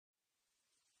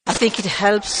think it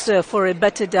helps for a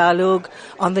better dialogue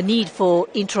on the need for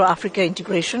intra-Africa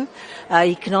integration,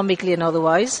 economically and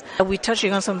otherwise. We're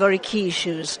touching on some very key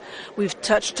issues. We've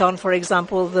touched on, for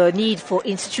example, the need for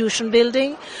institution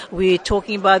building. We're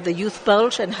talking about the youth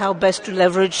bulge and how best to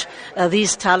leverage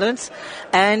these talents.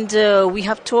 And we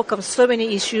have talked on so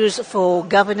many issues for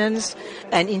governance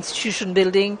and institution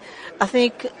building. I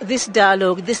think this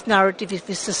dialogue, this narrative, if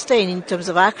it's sustained in terms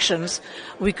of actions,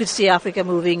 we could see Africa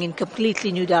moving in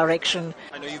completely new direction.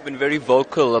 I know you've been very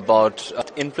vocal about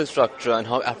infrastructure and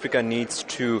how Africa needs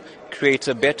to create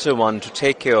a better one to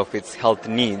take care of its health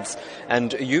needs.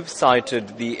 And you've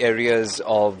cited the areas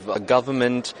of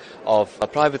government, of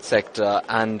private sector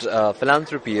and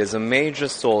philanthropy as a major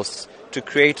source to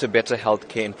create a better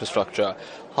healthcare infrastructure.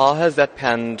 How has that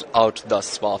panned out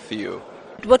thus far for you?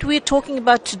 What we're talking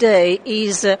about today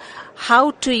is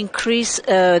how to increase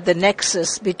the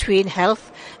nexus between health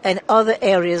and other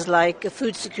areas like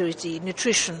food security,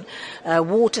 nutrition,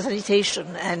 water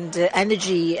sanitation and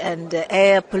energy and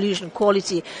air pollution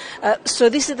quality. So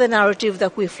this is the narrative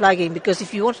that we're flagging, because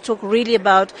if you want to talk really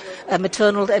about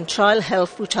maternal and child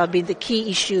health, which have been the key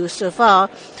issues so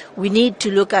far, we need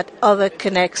to look at other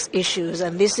connects issues,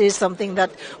 and this is something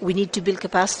that we need to build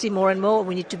capacity more and more.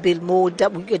 We need to build more,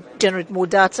 generate more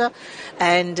data,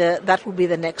 and that will be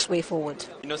the next way forward.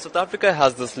 You know, South Africa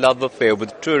has this love affair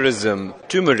with tourism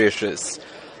to Mauritius.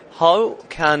 How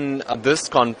can this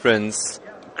conference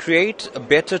create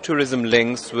better tourism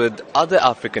links with other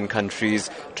African countries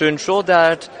to ensure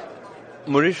that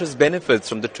Mauritius benefits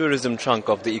from the tourism chunk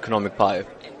of the economic pie?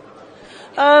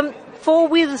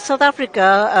 With South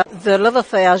Africa, the love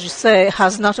affair, as you say,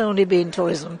 has not only been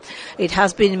tourism. It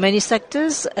has been in many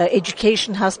sectors.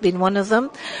 Education has been one of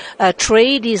them.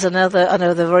 Trade is another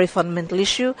very fundamental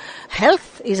issue.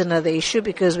 Health is another issue,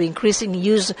 because we increasingly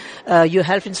use your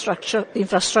health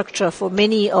infrastructure for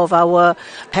many of our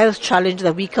health challenges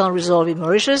that we can't resolve in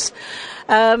Mauritius.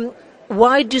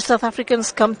 Why do South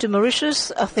Africans come to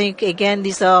Mauritius? I think, again,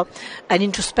 these are an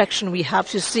introspection we have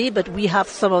to see, but we have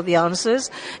some of the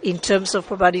answers in terms of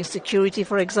providing security,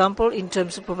 for example, in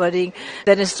terms of providing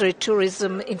the necessary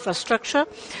tourism infrastructure.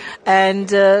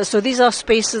 And so these are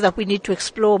spaces that we need to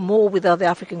explore more with other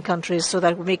African countries so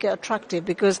that we make it attractive,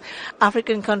 because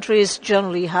African countries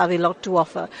generally have a lot to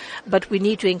offer, but we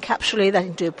need to encapsulate that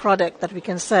into a product that we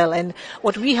can sell. And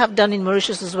what we have done in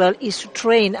Mauritius as well is to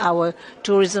train our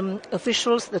tourism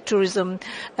officials, the tourism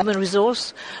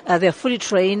resource. They're fully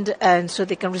trained, and so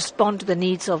they can respond to the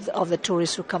needs of the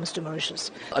tourist who comes to Mauritius.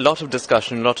 A lot of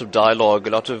discussion, a lot of dialogue, a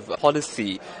lot of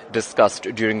policy discussed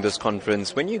during this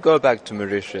conference. When you go back to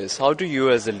Mauritius, how do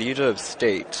you as a leader of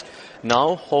state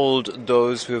now hold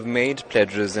those who have made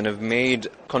pledges and have made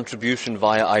contribution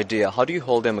via IDEA? How do you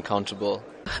hold them accountable?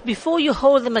 Before you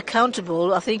hold them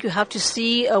accountable, I think you have to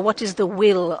see what is the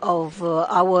will of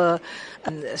our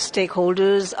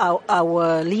stakeholders,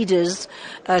 our leaders,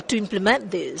 to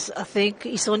implement this. I think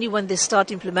it's only when they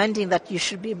start implementing that you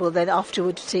should be able then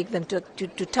afterward to take them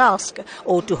to task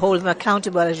or to hold them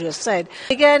accountable, as you have said.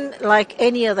 Again, like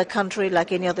any other country,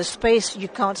 like any other space, you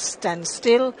can't stand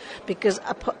still, because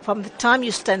from the time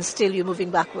you stand still, you're moving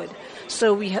backward.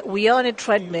 So we are on a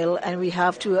treadmill, and we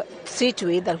have to see to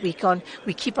it that we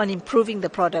keep on improving the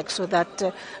product so that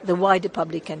the wider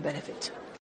public can benefit.